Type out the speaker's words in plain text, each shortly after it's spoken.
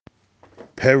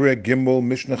Perek Gimel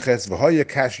Mishnah Ches V'Hoya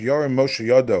Kash Yorim Moshe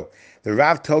Yodo. The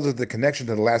Rav tells us the connection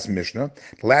to the last Mishnah.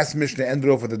 The last Mishnah ended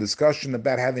off with a discussion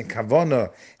about having kavana,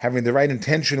 having the right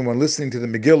intention when listening to the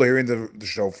Megillah, hearing the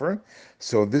shofar.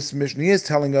 So this Mishnah is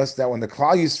telling us that when the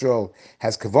Klal Yisrael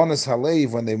has kavanas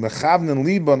halev, when they mechavnen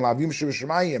liban lavim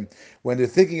shev'shemayim, when they're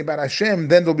thinking about Hashem,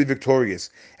 then they'll be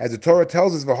victorious. As the Torah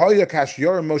tells us, V'Hoya Kash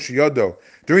Yorim Moshe Yodo,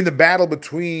 during the battle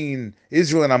between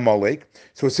Israel and Amalek.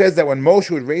 So it says that when Moshe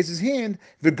would raise his hand,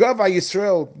 V'Gava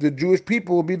Yisrael, the Jewish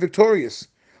people, will be victorious.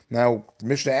 Now, the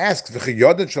Mishnah asks,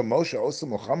 V'Chiyoden shel Moshe osa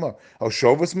Muhammad, o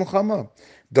Shovas Muhammad?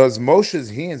 Does Moshe's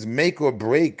hands make or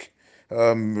break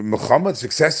Muhammad's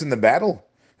success in the battle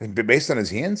based on his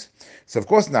hands? So of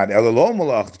course not. Elelo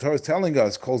Malach, the Torah is telling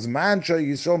us, Kol Zman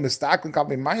Yisrael Mistaklen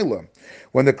Kapi Maila.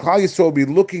 When the Klal Yisrael will be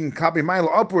looking Kapi Maila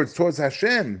upwards towards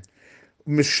Hashem,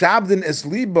 Mishabdin es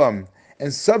libam,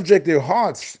 and subject their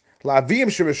hearts Lavim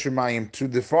Shevashemayim, to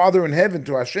the Father in heaven,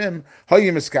 to Hashem,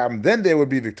 Hayim Eskam, then they would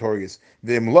be victorious.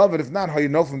 They love it, if not,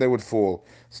 Hayinofim, they would fall.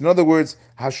 So in other words,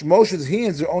 Moshe's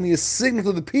hands are only a signal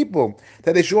to the people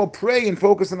that they should all pray and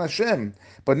focus on Hashem,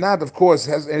 but not, of course,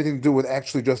 has anything to do with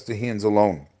actually just the hands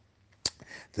alone.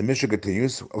 The Mishnah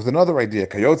continues with another idea.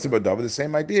 Kayotze B'David, the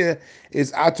same idea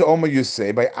is Ata Omer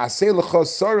Yusei by Aseh L'Chos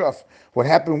Saraf. What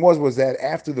happened was that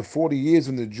after the 40 years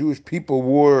when the Jewish people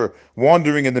were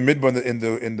wandering in the midbar in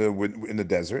the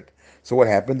desert, so what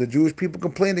happened? The Jewish people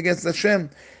complained against Hashem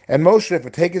and Moshe for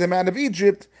taking them out of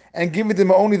Egypt and giving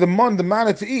them only the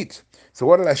manna to eat. So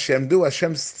what did Hashem do?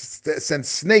 Hashem sent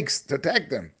snakes to attack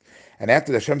them, and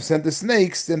after Hashem sent the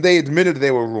snakes, then they admitted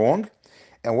they were wrong.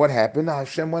 And what happened?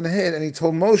 Hashem went ahead and he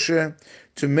told Moshe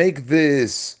to make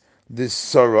this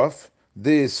saraf,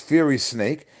 this fiery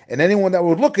snake, and anyone that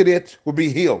would look at it would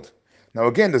be healed. Now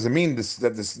again, does it mean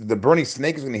that the burning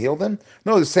snake is going to heal them?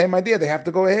 No, the same idea. They have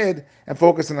to go ahead and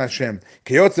focus on Hashem.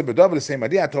 Kiyotze B'David, the same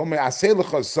idea.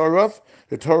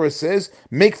 The Torah says,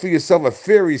 make for yourself a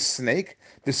fiery snake,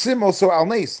 v'sim also al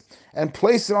nes, and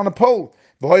place it on a pole.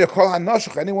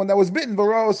 Anyone that was bitten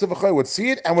would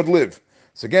see it and would live.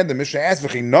 So again, the Mishnah asks,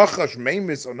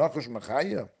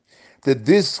 that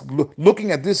this,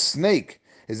 looking at this snake,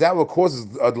 is that what causes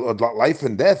life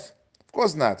and death? Of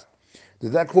course not.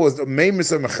 Did that cause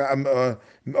meimis or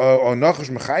nachash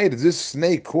mechaya? Does this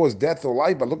snake cause death or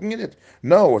life by looking at it?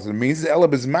 No. What it means is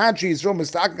elab is machi Yisrael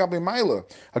mistaken kapi maila.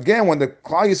 Again, when the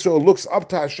Klal Yisrael looks up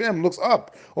to Hashem, looks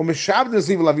up, or mishavdes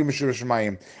even lavim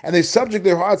mishavim, and they subject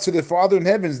their hearts to the Father in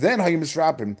heavens, then how you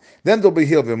misrapim, then they'll be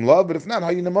healed of love. But if not, how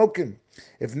you nemokin?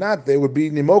 If not, they would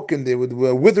be nimokin. They would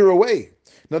wither away.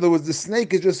 In other words, the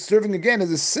snake is just serving again as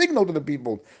a signal to the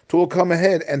people to all come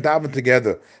ahead and daven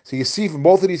together. So you see from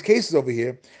both of these cases over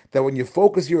here that when you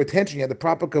focus your attention, you have the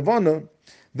proper kavanah,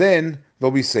 then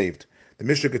they'll be saved. The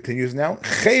Mishnah continues now.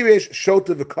 We mentioned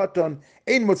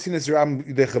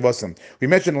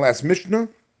in the last Mishnah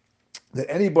that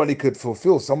anybody could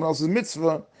fulfill someone else's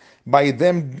mitzvah by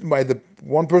the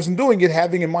one person doing it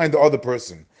having in mind the other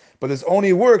person. But this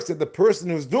only works that the person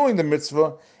who's doing the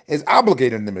mitzvah is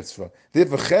obligated in the mitzvah.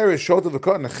 Therefore, cherish shota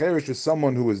v'katan, a cherish is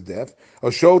someone who is deaf, a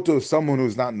shota is someone who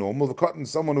is not normal, v'katan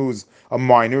is someone who is a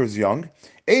minor, is young.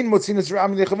 Ein motzinas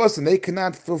ram yechavasim, they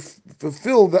cannot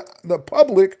fulfill the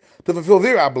public to fulfill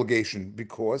their obligation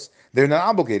because they're not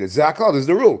obligated. Zakal is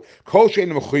the rule. Kol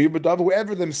shein mechuyev b'davar,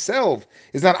 whoever themselves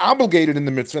is not obligated in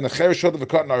the mitzvah, and the cherish shota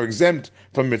v'katan are exempt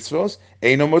from mitzvahs.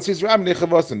 Ein motzinas ram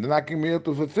yechavasim, they're not going to be able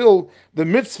to fulfill the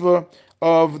mitzvah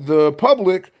of the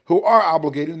public who are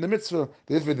obligated in the mitzvah.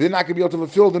 Therefore, they're not going to be able to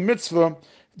fulfill the mitzvah,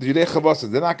 the Yidei Chavasa.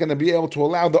 They're not going to be able to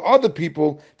allow the other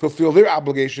people to fulfill their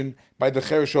obligation by the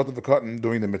cherishot of the cotton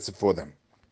doing the mitzvah for them.